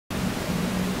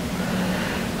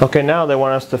Okay, now they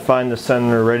want us to find the center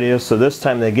and the radius, so this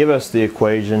time they give us the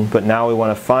equation, but now we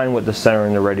want to find what the center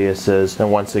and the radius is,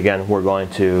 and once again we're going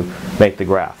to make the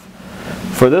graph.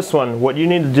 For this one, what you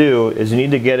need to do is you need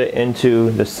to get it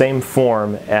into the same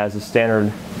form as the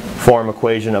standard form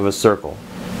equation of a circle.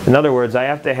 In other words, I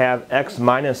have to have x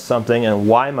minus something and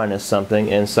y minus something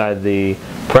inside the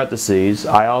parentheses.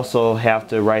 I also have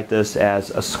to write this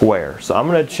as a square. So I'm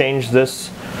going to change this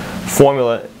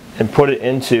formula and put it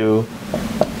into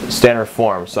standard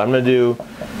form. So I'm going to do,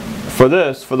 for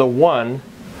this, for the 1,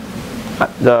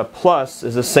 the plus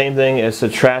is the same thing as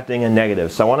subtracting a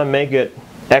negative. So I want to make it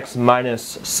x minus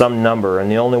some number, and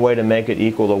the only way to make it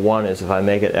equal to 1 is if I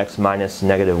make it x minus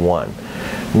negative 1.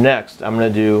 Next, I'm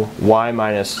going to do y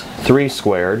minus 3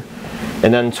 squared,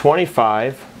 and then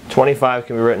 25 can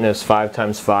be written as 5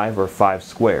 times 5 or 5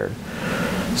 squared.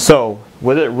 So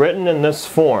with it written in this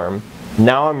form,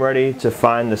 now I'm ready to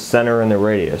find the center and the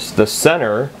radius. The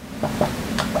center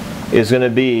is going to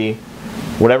be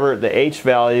whatever the h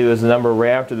value is, the number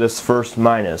right after this first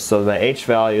minus. So the h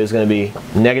value is going to be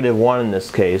negative 1 in this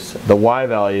case. The y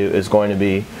value is going to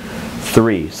be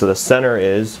 3. So the center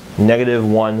is negative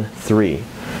 1, 3.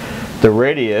 The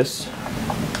radius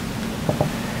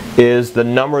is the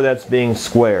number that's being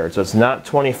squared. So it's not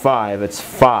 25, it's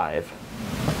 5.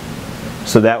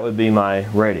 So that would be my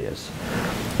radius.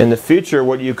 In the future,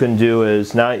 what you can do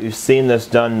is, now that you've seen this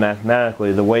done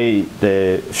mathematically,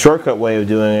 the shortcut way of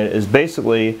doing it is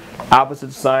basically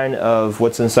opposite sign of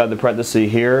what's inside the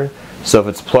parenthesis here. So if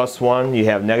it's plus 1, you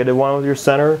have negative 1 with your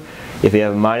center. If you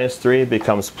have minus 3, it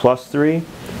becomes plus 3.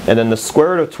 And then the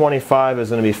square root of 25 is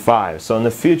going to be 5. So in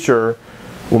the future,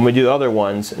 when we do other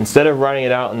ones, instead of writing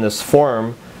it out in this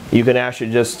form, you can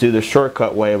actually just do the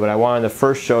shortcut way, but I wanted to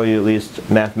first show you at least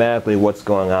mathematically what's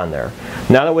going on there.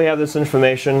 Now that we have this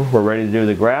information, we're ready to do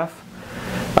the graph.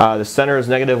 The center is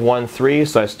negative 1, 3,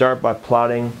 so I start by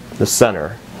plotting the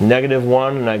center. Negative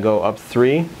 1, and I go up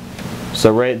 3.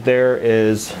 So right there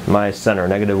is my center,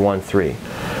 negative 1, 3.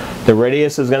 The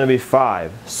radius is going to be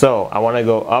 5. So I want to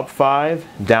go up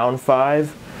 5, down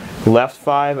 5, left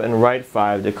 5, and right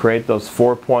 5 to create those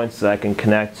 4 points that I can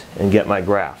connect and get my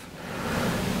graph.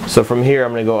 So from here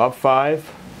I'm going to go up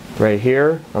 5, right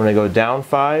here. I'm going to go down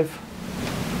 5.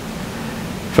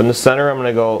 From the center I'm going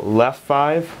to go left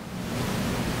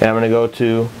 5, and I'm going to go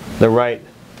to the right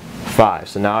 5.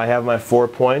 So now I have my 4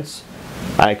 points.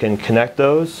 I can connect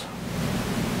those,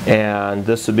 and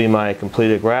this would be my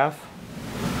completed graph.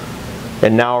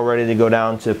 And now we're ready to go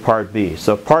down to part B.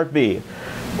 So part B,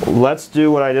 let's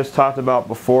do what I just talked about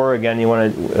before. Again,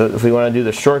 if we want to do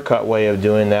the shortcut way of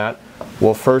doing that,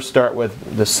 we'll first start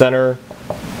with the center,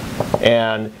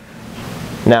 and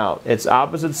now it's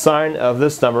opposite sign of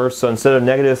this number, so instead of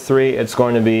negative 3 it's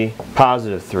going to be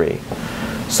positive 3.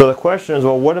 So the question is,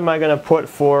 well, what am I going to put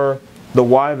for the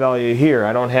y value here?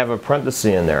 I don't have a parenthesis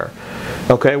in there.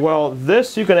 Okay, well,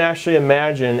 this you can actually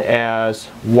imagine as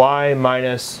y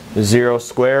minus 0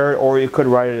 squared, or you could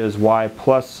write it as y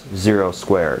plus 0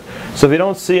 squared. So if you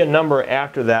don't see a number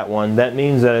after that one, that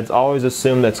means that it's always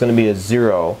assumed that's going to be a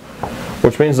 0,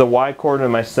 which means the y coordinate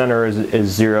of my center is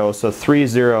 0, so 3,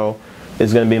 0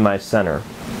 is going to be my center.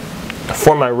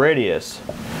 For my radius,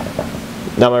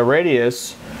 now my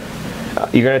radius,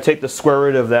 you're going to take the square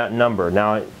root of that number.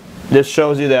 Now this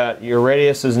shows you that your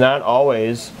radius is not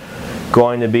always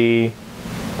going to be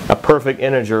a perfect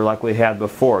integer like we had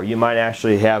before. You might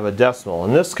actually have a decimal.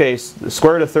 In this case, the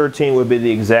square root of 13 would be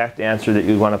the exact answer that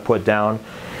you'd want to put down.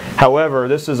 However,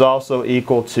 this is also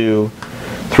equal to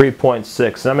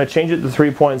 3.6. And I'm going to change it to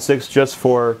 3.6 just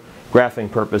for graphing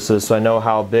purposes, so I know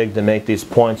how big to make these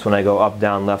points when I go up,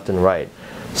 down, left, and right.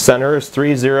 Center is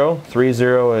 3, 0. 3,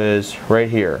 0 is right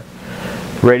here.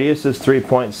 Radius is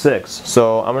 3.6.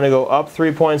 So I'm going to go up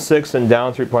 3.6 and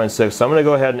down 3.6. So I'm going to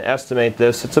go ahead and estimate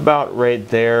this. It's about right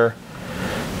there,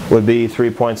 would be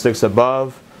 3.6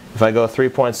 above. If I go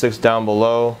 3.6 down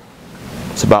below,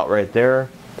 it's about right there.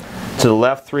 To the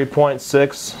left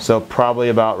 3.6, so probably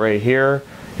about right here.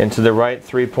 And to the right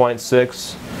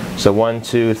 3.6, so 1,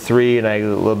 2, 3, and I get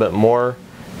a little bit more,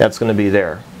 that's going to be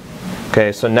there.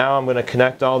 Okay, so now I'm going to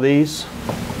connect all these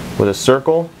with a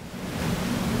circle.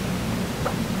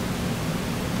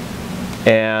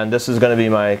 And this is going to be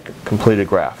my completed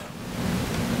graph.